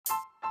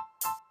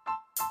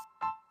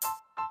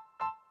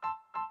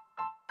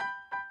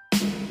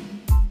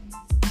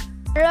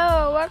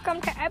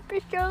welcome to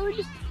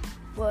episode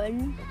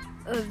 1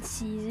 of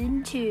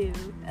season 2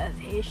 of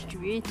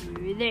History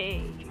Through the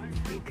Ages,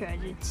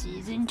 because it's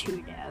season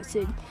 2 now.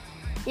 So,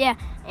 yeah,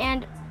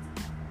 and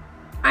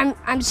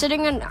I'm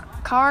sitting in a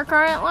car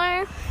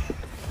currently.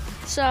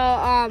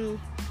 So,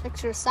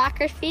 it's a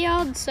soccer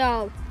field.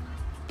 So,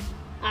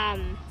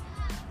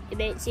 it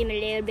might seem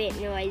a little bit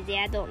noisy.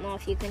 I don't know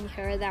if you can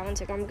hear that one.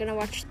 So I'm gonna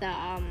watch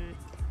the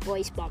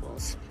voice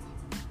bubbles.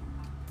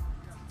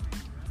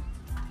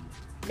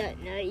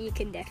 No, you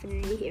can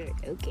definitely hear it.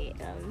 Okay.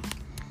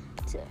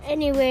 So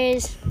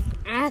anyways,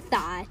 I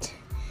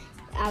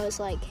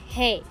was like,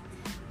 hey,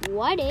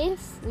 what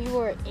if we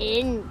were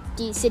in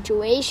these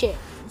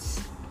situations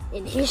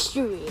in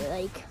history,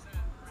 like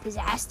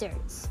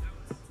disasters?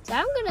 So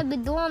I'm gonna be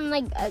doing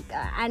like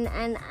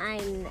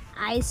an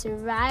I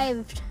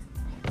survived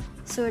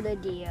sort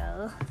of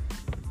deal.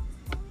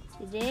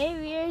 Today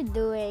we're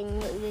doing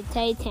the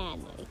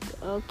Titanic.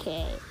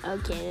 Okay,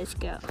 let's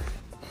go.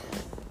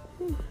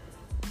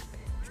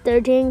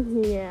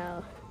 13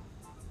 now.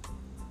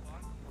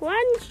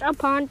 Once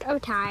upon a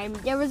time,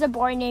 there was a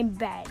boy named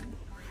Ben.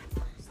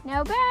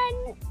 Now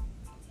Ben,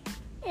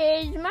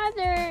 his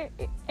mother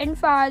and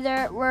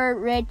father were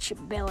rich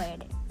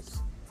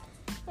billionaires.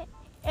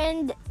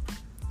 And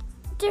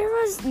there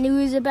was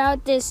news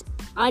about this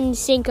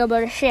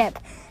unsinkable ship.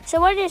 So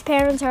when his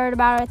parents heard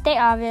about it, they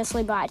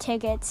obviously bought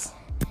tickets.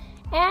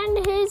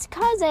 And his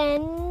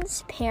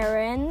cousin's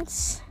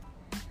parents,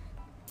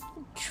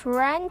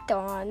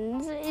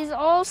 Trentons, is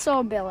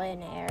also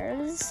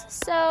billionaires.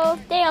 So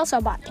they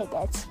also bought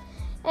tickets.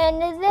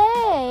 And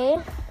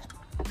they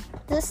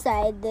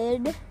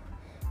decided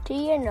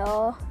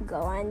to,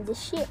 go on the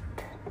ship.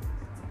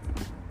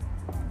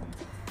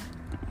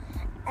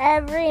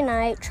 Every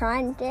night,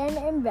 Trenton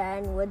and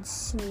Ben would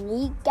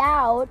sneak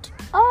out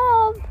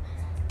of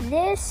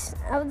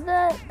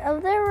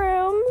the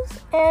rooms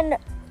and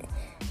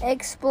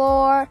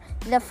explore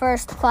the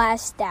first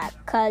class deck,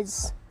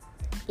 because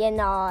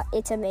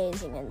it's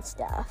amazing and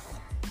stuff.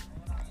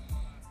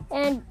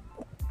 But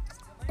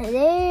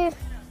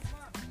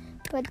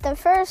the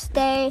first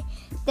day,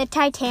 the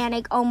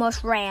Titanic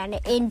almost ran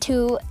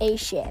into a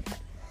ship.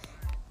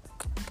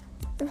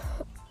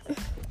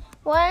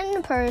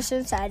 One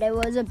person said it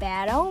was a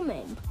bad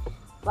omen.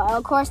 But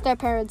of course their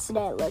parents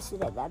didn't listen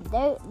to them.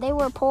 They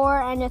were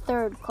poor and a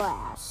third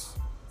class.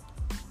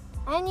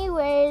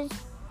 Anyways,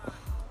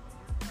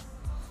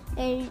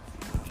 they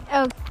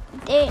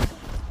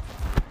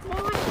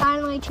went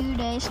finally 2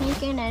 days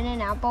sneaking in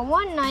and out. But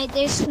one night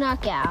they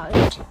snuck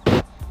out.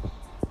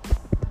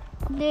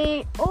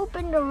 They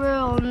opened a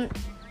room,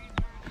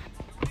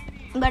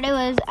 but it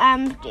was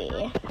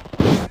empty.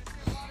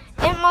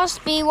 It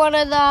must be one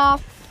of the,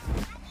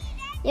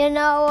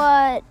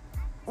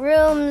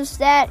 rooms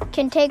that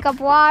can take up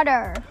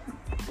water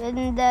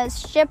and the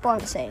ship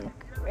won't sink,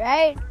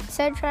 right?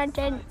 Said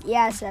Trenton.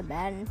 Yes, said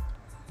Ben.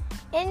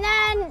 And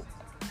then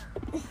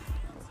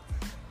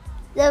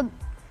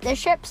the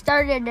ship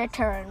started to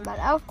turn, but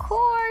of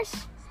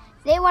course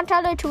they went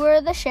on a tour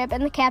of the ship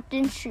and the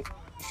captain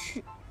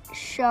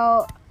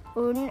showed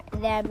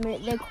them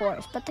the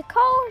course. But the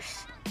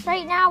course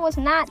right now was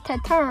not to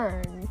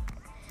turn.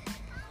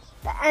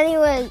 But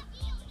anyway,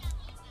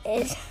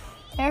 they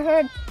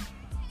heard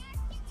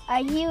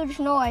a huge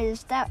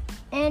noise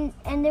and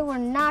they were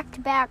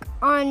knocked back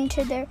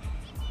onto their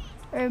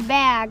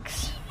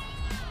backs.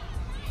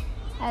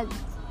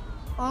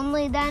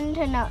 Only then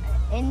to know,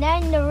 and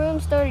then the room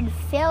started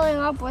filling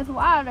up with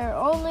water.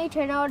 Only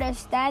to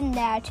notice then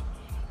that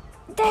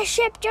the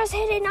ship just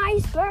hit an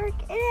iceberg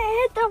and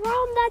it hit the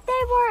room that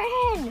they were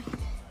in.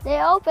 They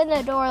opened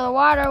the door. The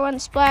water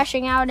went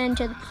splashing out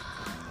into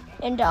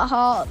the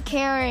hall,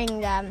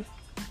 carrying them.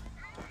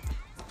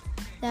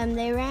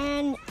 They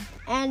ran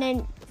and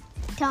then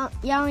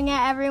yelling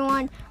at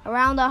everyone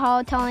around the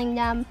hall, telling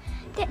them,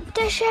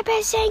 the ship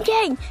is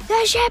sinking!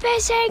 The ship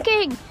is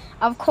sinking!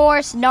 Of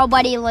course,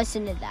 nobody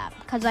listened to them,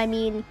 because,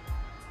 they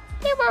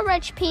were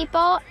rich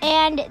people,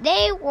 and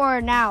they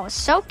were now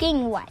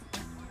soaking wet.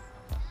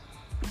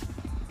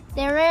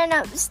 They ran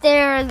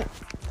upstairs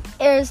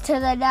to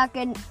the deck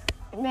and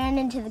ran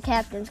into the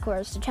captain's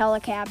quarters to tell the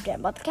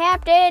captain, but the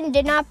captain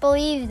did not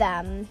believe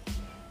them.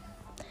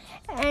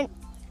 And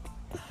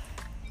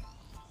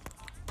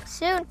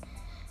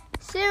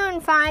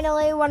Soon,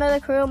 finally, one of the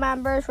crew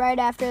members, right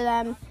after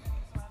them,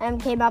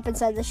 came up and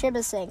said, the ship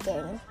is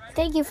sinking.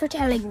 Thank you for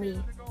telling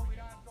me.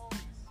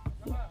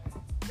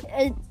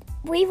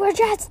 We were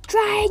just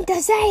trying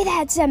to say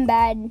that,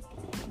 Sinbad.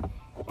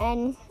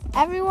 And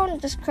everyone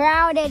just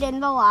crowded in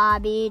the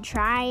lobby,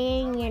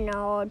 trying,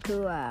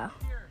 to,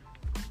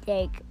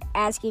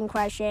 asking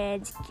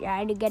questions,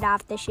 trying to get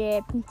off the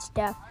ship and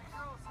stuff.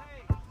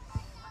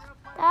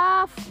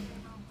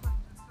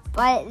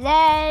 But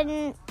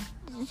then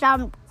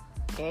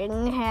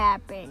something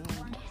happened.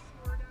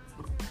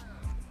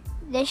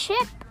 The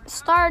ship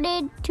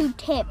started to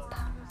tip.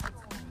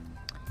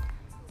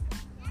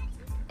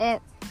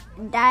 It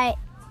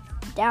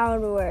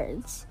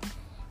downwards.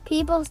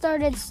 People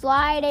started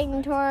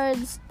sliding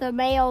towards the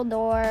mail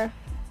door.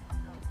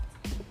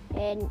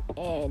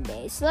 and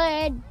they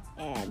slid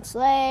and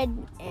slid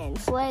and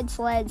slid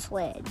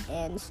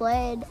and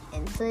slid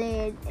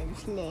and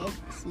slid.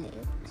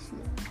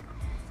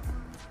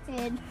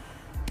 And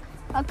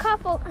a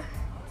couple,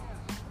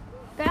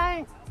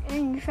 Ben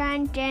and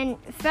Trenton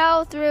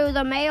fell through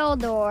the mail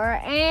door,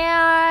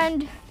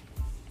 and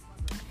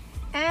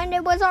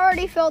it was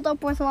already filled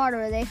up with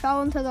water. They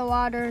fell into the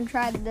water and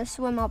tried to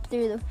swim up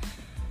through the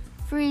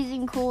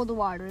freezing cold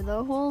water.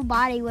 The whole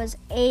body was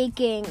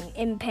aching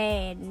in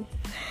pain.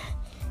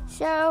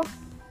 So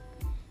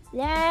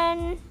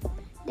then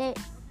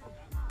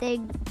they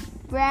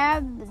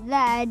grabbed the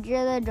edge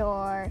of the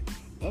door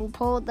and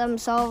pulled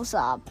themselves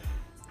up.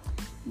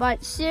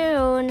 But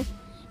soon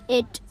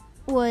the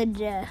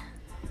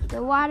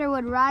water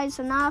would rise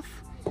enough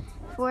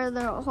for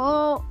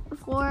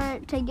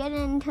it to get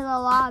into the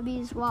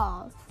lobby's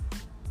walls.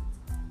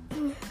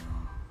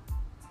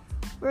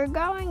 "We're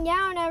going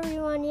down,"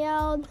 everyone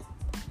yelled.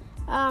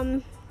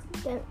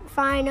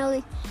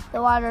 Finally,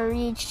 the water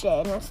reached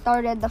it, and it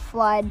started the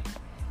flood.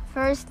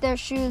 First, their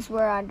shoes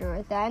were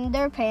under, then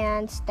their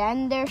pants,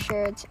 then their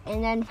shirts,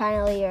 and then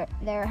finally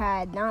their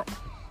head. Now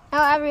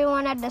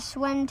everyone had to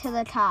swim to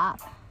the top.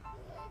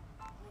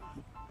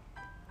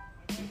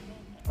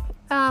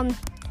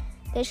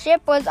 The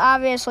ship was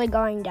obviously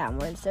going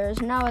downwards. There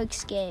was no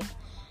escape,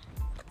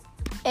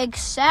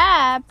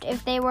 except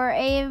if they were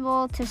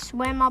able to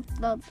swim up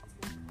the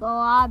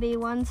lobby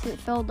once it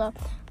filled up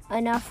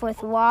enough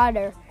with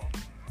water,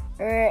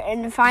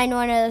 and find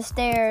one of the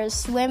stairs,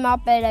 swim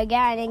up it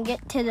again, and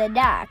get to the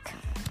deck.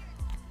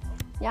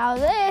 Now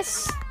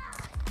this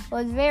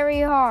was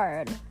very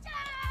hard.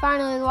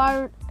 Finally,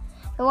 the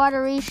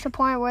water reached a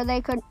point where they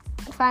could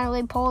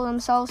finally pull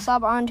themselves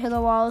up onto the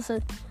walls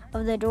of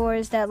the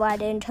doors that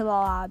led into the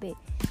lobby.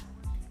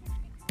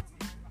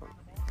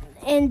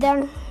 And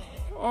then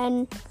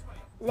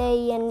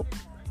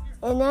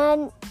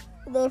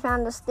they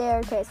found a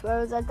staircase where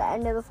it was at the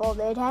end of the floor.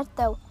 They'd have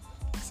to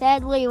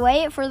sadly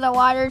wait for the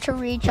water to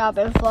reach up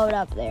and float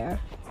up there.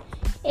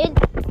 It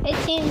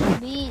seemed to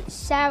be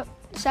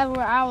several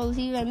hours,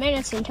 even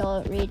minutes, until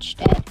it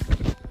reached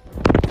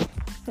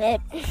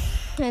it.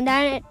 And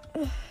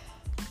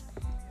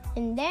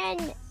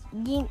then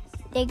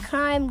they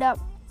climbed up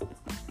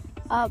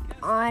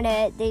on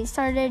it. They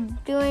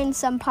started doing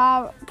some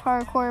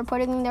parkour,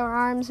 putting their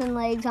arms and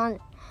legs on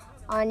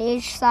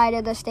each side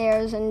of the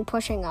stairs and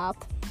pushing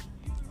up.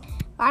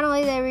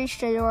 Finally, they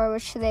reached a door,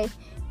 which they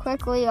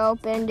quickly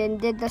opened and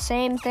did the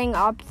same thing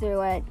up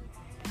through it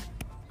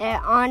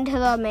onto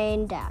the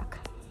main deck.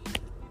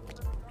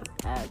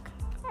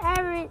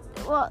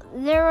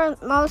 There were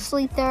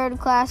mostly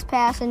third-class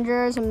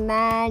passengers and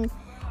men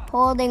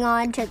holding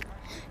on to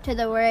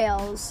the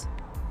rails.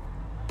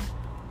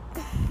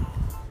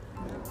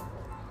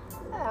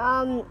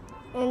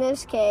 In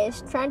this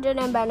case, Trenton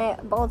and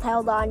Bennett both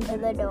held on to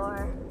the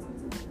door.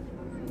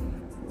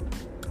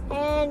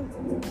 And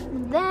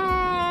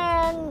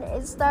then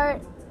it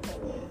started.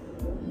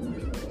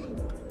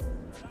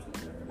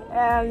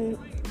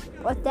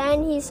 But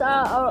then he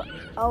saw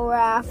a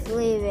raft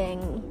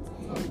leaving.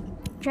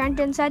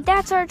 Trenton said,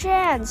 "That's our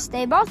chance."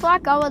 They both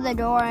let go of the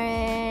door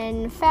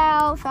and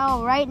fell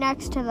right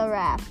next to the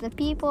raft. The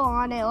people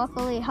on it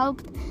luckily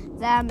helped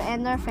them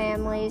and their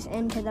families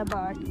into the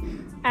boat,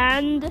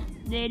 and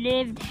they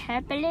lived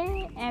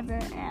happily ever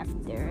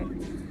after.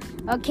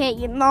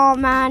 Okay,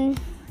 man,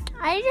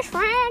 I just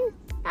ran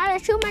out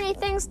of too many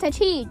things to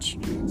teach.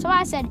 So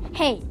I said,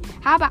 hey,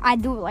 how about I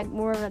do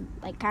more of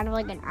kind of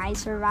an I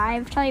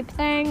survived type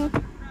thing?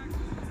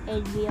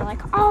 It'd be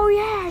like, oh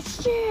yeah,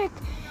 sick.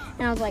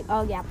 And I was like,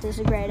 oh yeah, this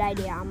is a great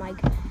idea. I'm like,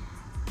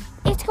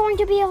 it's going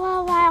to be a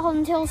little while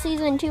until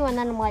season 2. And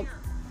then I'm like,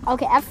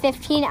 okay, at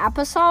 15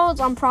 episodes,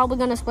 I'm probably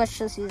going to switch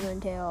to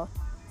season 2.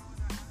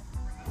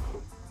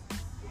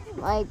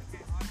 I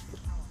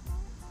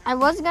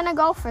was going to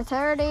go for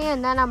 30,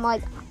 and then I'm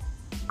like,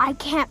 I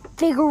can't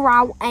figure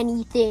out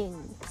anything.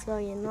 So,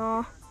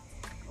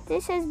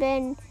 this has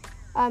been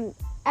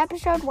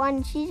episode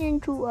 1, season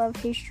 2 of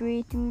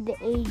History Through the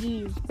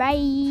Ages.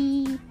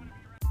 Bye!